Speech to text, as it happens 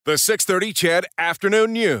The 6:30 CHED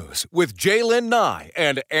Afternoon News with Jaylen Nye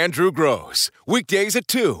and Andrew Gross. Weekdays at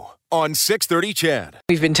 2 on 6:30 CHED.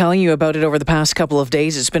 We've been telling you about it over the past couple of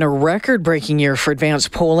days. It's been a record-breaking year for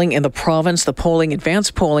advanced polling in the province. The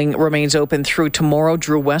advanced polling remains open through tomorrow.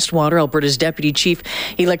 Drew Westwater, Alberta's Deputy Chief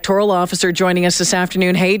Electoral Officer, joining us this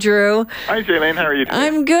afternoon. Hey, Drew. Hi, Jaylen. How are you today?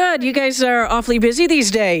 I'm good. You guys are awfully busy these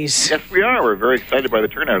days. Yes, we are. We're very excited by the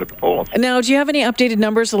turnout at the polls. Now, do you have any updated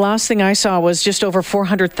numbers? The last thing I saw was just over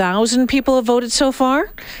 400,000 people have voted so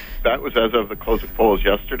far. That was as of the close of polls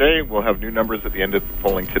yesterday. We'll have new numbers at the end of the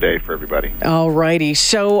polling today for everybody. All righty.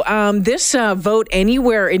 So this Vote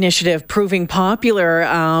Anywhere initiative proving popular,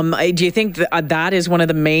 do you think that is one of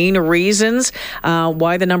the main reasons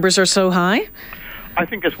why the numbers are so high? I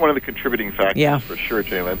think it's one of the contributing factors for sure,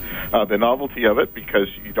 Jaylen. The novelty of it, because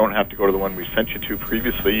you don't have to go to the one we sent you to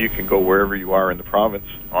previously. You can go wherever you are in the province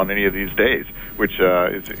on any of these days, which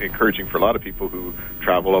is encouraging for a lot of people who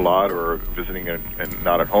travel a lot or visiting and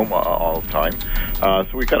not at home all the time. So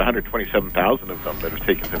we've got 127,000 of them that have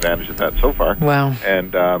taken advantage of that so far. Wow.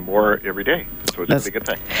 And more every day. So it's a really good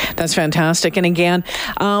thing. That's fantastic. And again,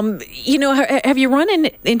 have you run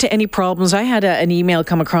into any problems? I had an email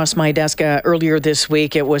come across my desk earlier this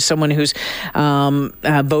week. It was someone whose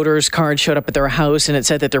voter's card showed up at their house, and it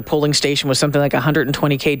said that their polling station was something like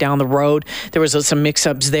 120K down the road. There was some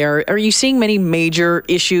mix-ups there. Are you seeing many major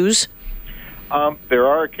issues? There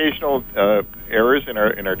are occasional errors in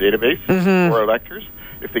our database for electors.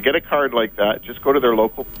 If they get a card like that, just go to their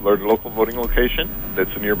local voting location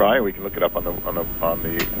that's nearby, and we can look it up on the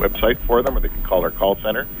website for them, or they can call our call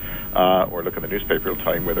center, or look in the newspaper. It'll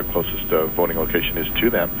tell them where their closest voting location is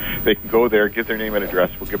to them. They can go there, give their name and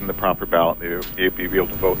address. We'll give them the proper ballot. They'll be able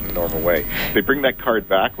to vote in the normal way. If they bring that card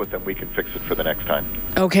back with them, we can fix it for the next time.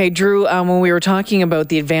 Okay, Drew, when we were talking about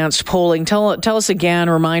the advanced polling, tell us again,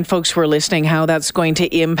 remind folks who are listening how that's going to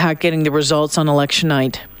impact getting the results on election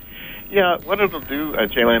night. Yeah, what it'll do,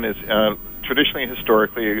 Jaylen, is traditionally and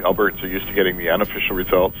historically, Albertans are used to getting the unofficial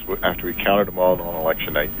results after we counted them all on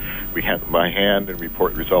election night. We hand them by hand and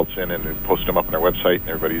report results in and then post them up on our website, and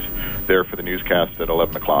everybody's there for the newscast at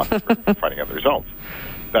 11 o'clock for finding out the results.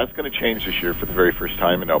 That's going to change this year for the very first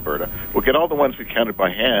time in Alberta. We'll get all the ones we counted by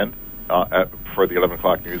hand for the 11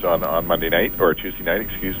 o'clock news on Monday night, or Tuesday night,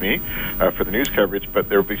 for the news coverage, but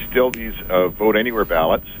there will be still these Vote Anywhere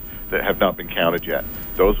ballots that have not been counted yet.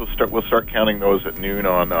 We'll start counting those at noon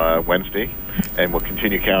on Wednesday, and we'll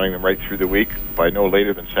continue counting them right through the week. By no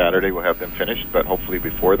later than Saturday, we'll have them finished, but hopefully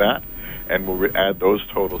before that. And we'll add those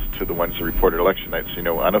totals to the ones that reported election night, so you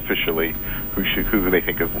know unofficially who they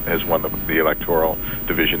think has won the electoral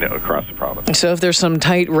division across the province. So if there's some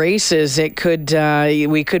tight races, we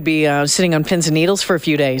could be sitting on pins and needles for a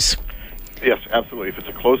few days. Yes, absolutely. If it's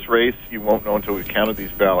a close race, you won't know until we've counted these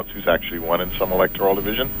ballots who's actually won in some electoral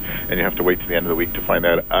division, and you have to wait to the end of the week to find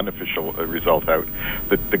that unofficial result out.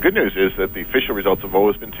 The good news is that the official results have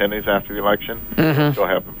always been 10 days after the election. We'll still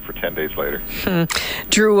have them for 10 days later.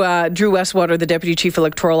 Drew Westwater, the Deputy Chief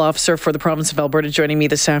Electoral Officer for the province of Alberta, joining me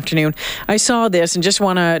this afternoon. I saw this and just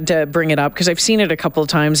wanted to bring it up because I've seen it a couple of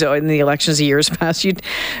times in the elections of years past. You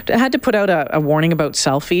had to put out a warning about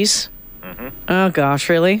selfies. Oh, gosh,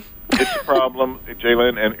 really? It's a problem,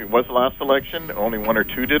 Jaylen, and it was the last election. Only one or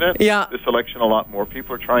two did it. Yeah. This election, a lot more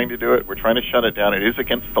people are trying to do it. We're trying to shut it down. It is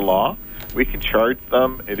against the law. We can charge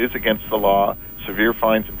them. It is against the law. Severe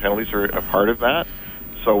fines and penalties are a part of that.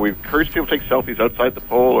 So we encourage people to take selfies outside the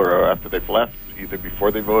poll or after they've left, either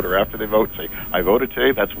before they vote or after they vote. Say, I voted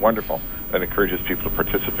today. That's wonderful. That encourages people to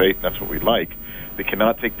participate, and that's what we like. They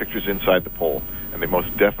cannot take pictures inside the poll, and they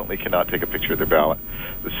most definitely cannot take a picture of their ballot.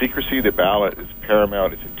 The secrecy of the ballot is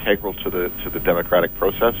paramount. It's integral to the democratic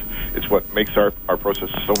process. It's what makes our process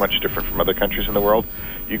so much different from other countries in the world.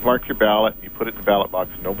 You mark your ballot, you put it in the ballot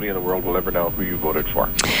box, nobody in the world will ever know who you voted for,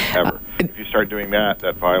 ever. If you start doing that,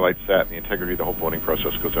 that violates that, and the integrity of the whole voting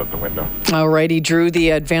process goes out the window. All righty, Drew,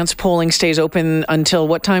 the advanced polling stays open until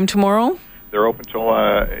what time tomorrow? They're open till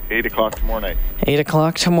 8 o'clock tomorrow night. 8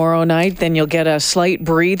 o'clock tomorrow night. Then you'll get a slight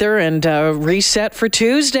breather and reset for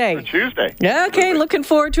Tuesday. For Tuesday. Yeah, okay. Absolutely. Looking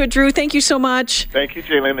forward to it, Drew. Thank you so much. Thank you,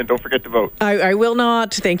 Jaylen, and don't forget to vote. I will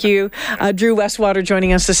not. Thank you. Drew Westwater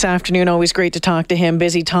joining us this afternoon. Always great to talk to him.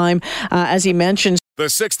 Busy time, as he mentioned. The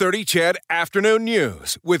 6:30 CHED Afternoon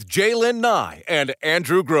News with Jaylen Nye and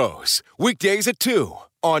Andrew Gross. Weekdays at 2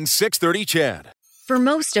 on 6:30 CHED. For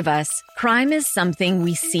most of us, crime is something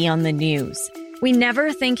we see on the news. We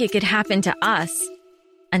never think it could happen to us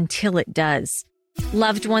until it does.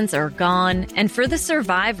 Loved ones are gone, and for the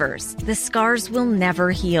survivors, the scars will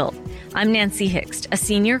never heal. I'm Nancy Hixt, a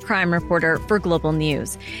senior crime reporter for Global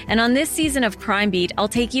News. And on this season of Crime Beat, I'll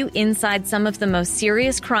take you inside some of the most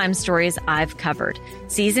serious crime stories I've covered.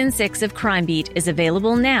 Season 6 of Crime Beat is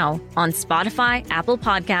available now on Spotify, Apple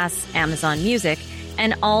Podcasts, Amazon Music,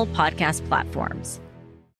 and all podcast platforms.